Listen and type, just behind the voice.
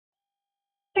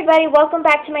Everybody, welcome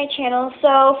back to my channel.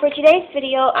 So for today's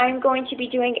video, I'm going to be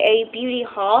doing a beauty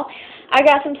haul. I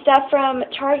got some stuff from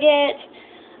Target,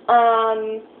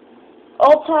 Ulta,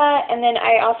 and then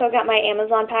I also got my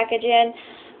Amazon package in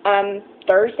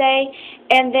Thursday.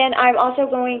 And then I'm also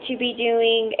going to be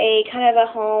doing a kind of a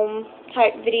home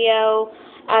type video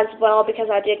as well because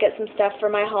I did get some stuff for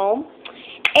my home.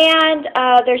 And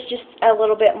there's just a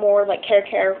little bit more like hair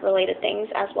care related things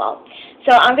as well.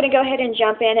 So I'm going to go ahead and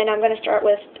jump in, and I'm going to start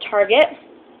with Target.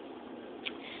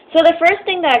 So the first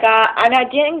thing that I got, and I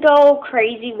didn't go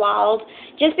crazy wild,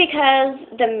 just because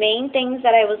the main things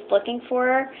that I was looking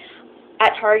for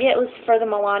at Target was for the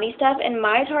Milani stuff. And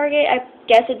my Target, I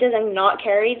guess it does not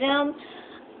carry them.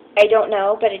 I don't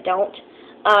know, but it don't.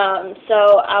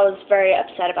 So I was very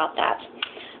upset about that.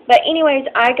 But anyways,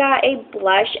 I got a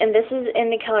blush, and this is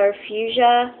in the color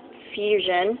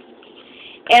Fusion.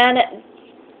 And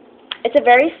it's a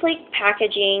very sleek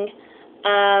packaging.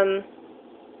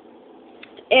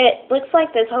 It looks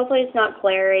like this. Hopefully it's not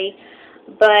glary.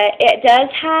 But it does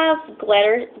have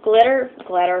glitter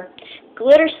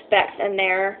specks in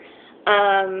there.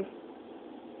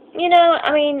 You know,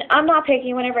 I mean, I'm not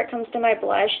picky whenever it comes to my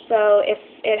blush, so if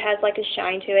it has like a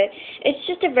shine to it, it's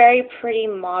just a very pretty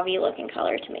mauve-y looking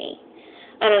color to me.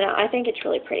 I don't know, I think it's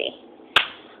really pretty.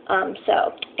 So,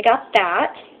 I got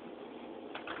that.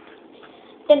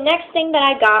 The next thing that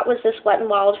I got was this Wet n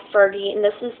Wild Fergie, and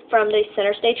this is from the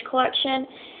Center Stage collection.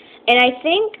 And I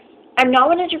think, I'm not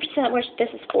 100% which this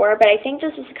is for, but I think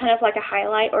this is kind of like a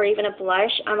highlight or even a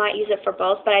blush. I might use it for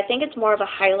both, but I think it's more of a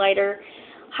highlight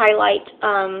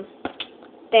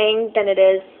thing than it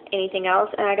is anything else.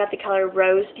 And I got the color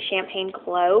Rose Champagne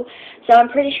Glow, so I'm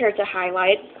pretty sure it's a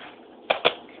highlight.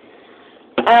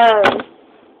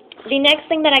 The next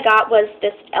thing that I got was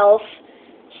this e.l.f.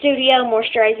 Studio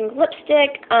Moisturizing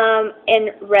Lipstick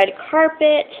in Red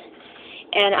Carpet,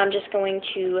 and I'm just going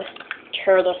to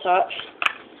tear this up.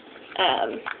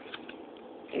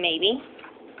 Maybe.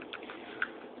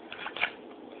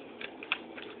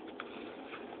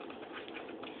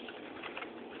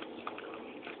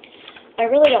 I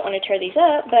really don't want to tear these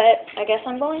up, but I guess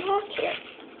I'm going to have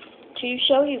to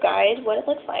show you guys what it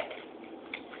looks like.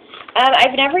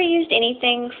 I've never used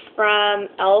anything from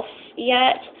e.l.f.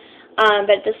 yet,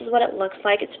 but this is what it looks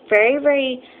like. It's very,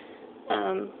 very,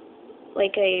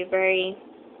 like a very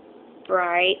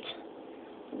bright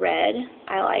red.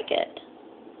 I like it.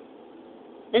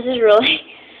 This is really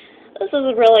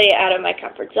out of my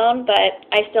comfort zone, but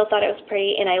I still thought it was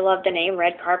pretty, and I love the name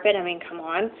Red Carpet. I mean, come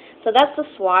on. So that's the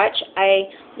swatch. I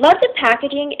love the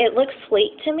packaging. It looks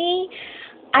sleek to me.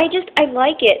 I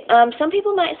like it. Some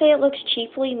people might say it looks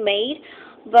cheaply made,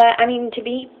 but I mean,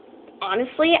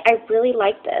 honestly, I really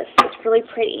like this. It's really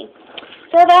pretty.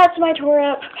 So that's my tore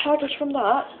up package from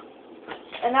that.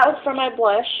 And that was for my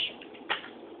blush,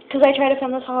 because I tried to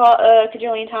film this haul a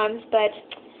cajillion times, but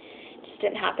it just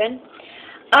didn't happen.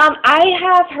 I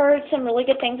have heard some really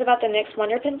good things about the NYX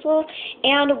Wonder Pencil,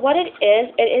 and what it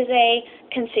is a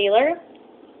concealer,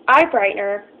 eye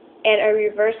brightener, and a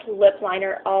reverse lip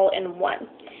liner all in one.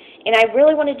 And I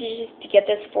really wanted to get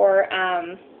this for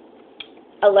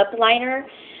a lip liner,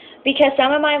 because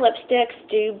some of my lipsticks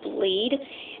do bleed,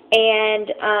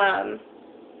 and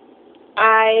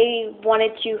I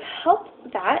wanted to help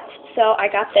that, so I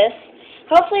got this.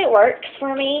 Hopefully it works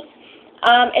for me.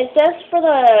 It says for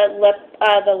the lip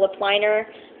liner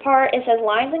part, it says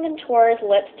lines and contours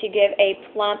lips to give a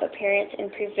plump appearance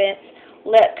and prevents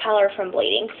lip color from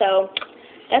bleeding. So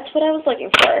that's what I was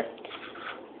looking for.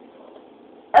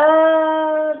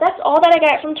 That's all that I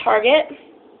got from Target.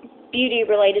 Beauty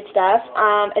related stuff.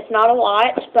 It's not a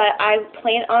lot, but I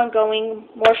plan on going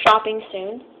more shopping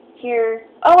soon. Here.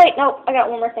 Oh wait, no, I got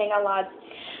one more thing. I lied.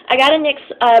 I got a NYX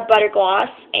Butter Gloss,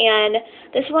 and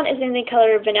this one is in the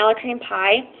color Vanilla Cream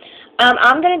Pie.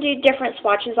 I'm going to do different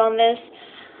swatches on this,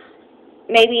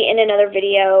 maybe in another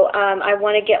video. I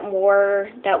want to get more,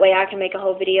 that way I can make a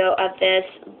whole video of this,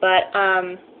 but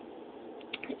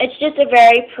it's just a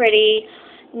very pretty,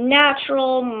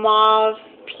 natural mauve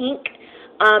pink.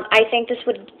 I think this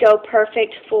would go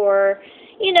perfect for,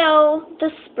 you know,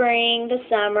 the spring, the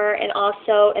summer, and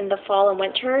also in the fall and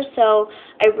winter. So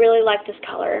I really like this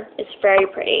color. It's very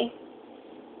pretty.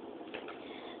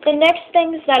 The next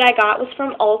things that I got was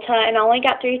from Ulta, and I only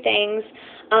got 3 things.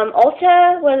 My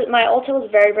Ulta was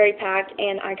very, very packed,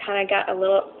 and I kind of got a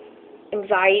little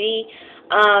anxiety.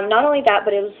 Not only that,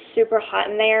 but it was super hot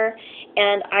in there,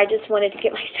 and I just wanted to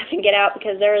get my stuff and get out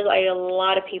because there was like a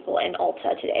lot of people in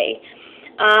Ulta today.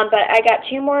 But I got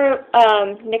 2 more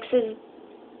NYX's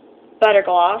Butter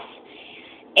Gloss,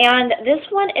 and this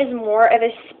one is more of a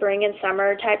spring and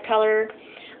summer type color.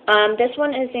 This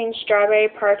one is in Strawberry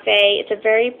Parfait. It's a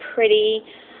very pretty,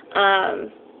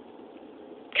 kind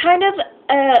of,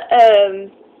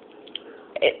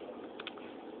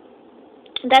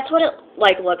 that's what it,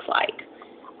 like, looks like.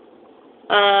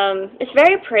 It's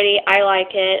very pretty. I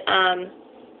like it.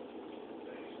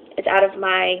 It's out of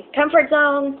my comfort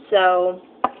zone, so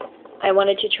I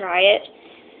wanted to try it.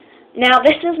 Now,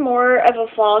 this is more of a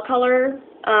fall color.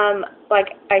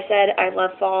 Like I said, I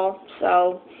love fall,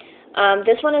 so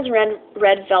this one is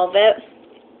red velvet.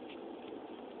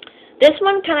 This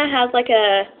one kind of has like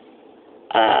a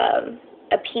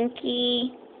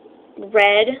pinky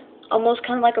red, almost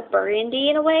kind of like a burgundy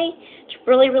in a way. It's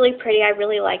really, really pretty. I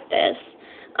really like this.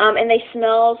 And they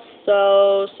smell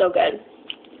so, so good.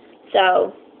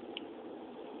 So,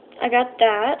 I got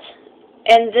that.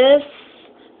 And this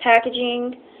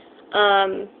packaging,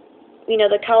 you know,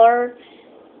 the color,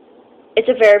 it's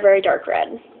a very, very dark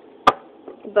red.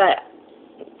 But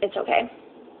it's okay.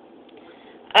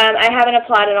 I haven't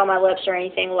applied it on my lips or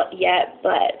anything yet,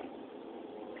 but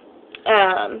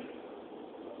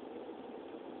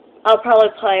I'll probably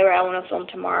play around when I film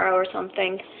tomorrow or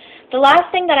something. The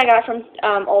last thing that I got from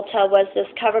Ulta was this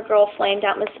CoverGirl Flamed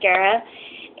Out Mascara.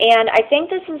 And I think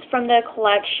this is from the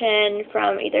collection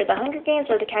from either the Hunger Games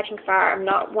or the Catching Fire. I'm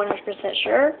not 100%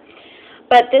 sure.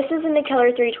 But this is in the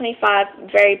color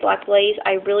 325, Very Black Lace.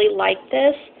 I really like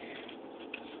this.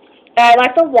 I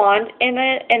like the wand in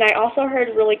it, and I also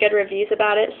heard really good reviews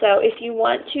about it. So if you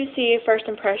want to see a first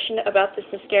impression about this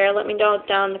mascara, let me know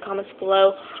down in the comments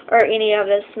below, or any of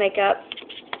this makeup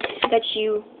that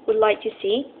you would like to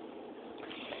see.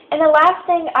 And the last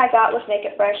thing I got was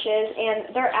makeup brushes,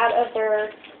 and they're out of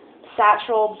their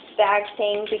satchel bag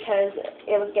thing because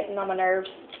it was getting on my nerves.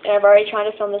 And I've already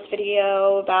tried to film this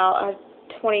video about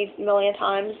 20 million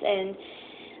times, and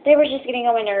they were just getting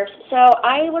on my nerves. So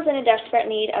I was in a desperate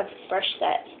need of brush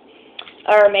sets,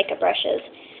 or makeup brushes.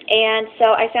 And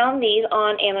so I found these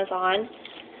on Amazon.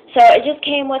 So it just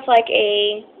came with like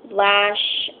a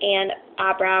lash and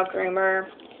eyebrow groomer,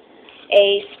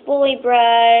 a spoolie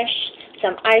brush,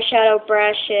 some eyeshadow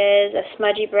brushes, a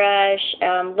smudgy brush,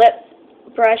 lip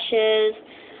brushes,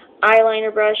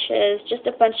 eyeliner brushes, just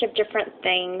a bunch of different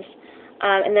things.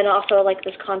 And then also like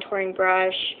this contouring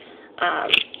brush.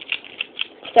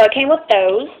 So it came with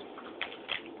those.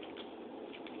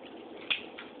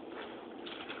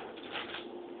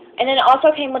 And then it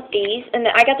also came with these. And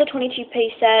I got the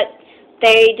 22-piece set.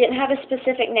 They didn't have a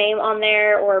specific name on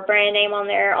there or a brand name on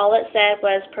there. All it said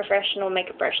was professional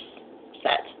makeup brush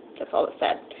set. That's all it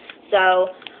said. So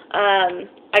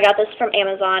I got this from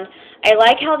Amazon. I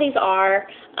like how these are,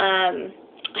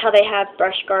 how they have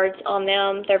brush guards on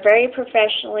them. They're very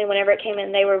professionally, whenever it came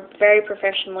in, they were very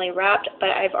professionally wrapped, but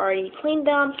I've already cleaned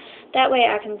them. That way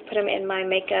I can put them in my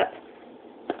makeup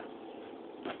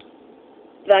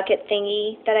bucket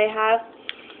thingy that I have.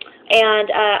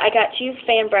 And I got 2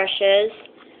 fan brushes,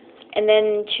 and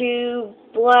then 2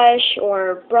 blush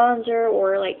or bronzer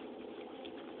or like,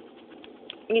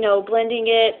 you know, blending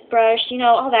it brush, you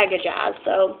know, all that good jazz.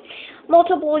 So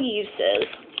multiple uses.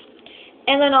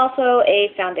 And then also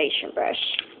a foundation brush.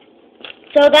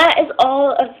 So that is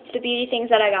all of the beauty things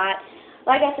that I got.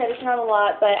 Like I said, it's not a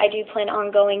lot, but I do plan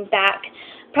on going back.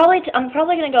 I'm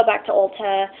probably going to go back to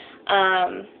Ulta,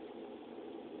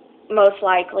 most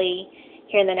likely,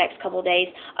 here in the next couple of days.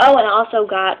 Oh, and I also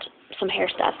got some hair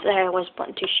stuff that I was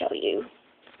wanting to show you.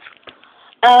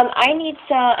 I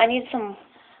need some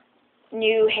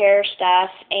new hair stuff,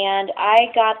 and I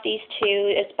got these 2.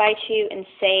 It's buy 2 and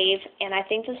save, and I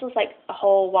think this was like a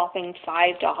whole whopping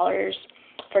 $5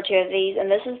 for 2 of these.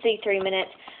 And this is the 3-minute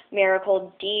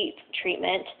Miracle Deep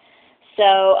treatment.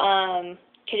 So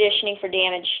conditioning for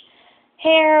damaged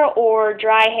hair or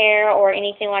dry hair or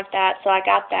anything like that. So I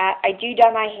got that. I do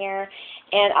dye my hair,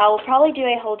 and I will probably do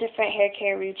a whole different hair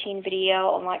care routine video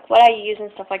on like what I use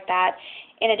and stuff like that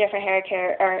in a different hair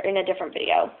care or in a different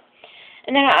video.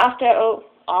 And then I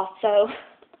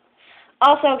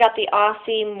also got the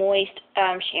Aussie Moist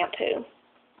shampoo.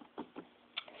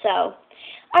 So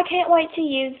I can't wait to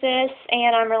use this,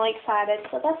 and I'm really excited.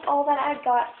 So that's all that I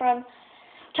got from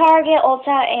Target, Ulta,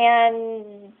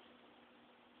 and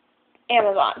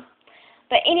Amazon.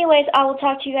 But anyways, I will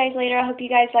talk to you guys later. I hope you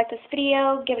guys like this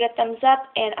video. Give it a thumbs up,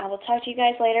 and I will talk to you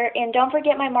guys later. And don't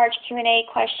forget my March Q&A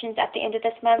questions at the end of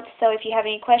this month. So if you have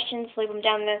any questions, leave them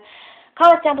down in the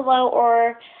comments down below,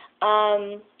 or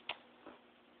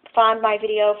find my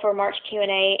video for March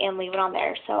Q&A and leave it on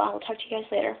there. So I will talk to you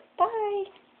guys later. Bye!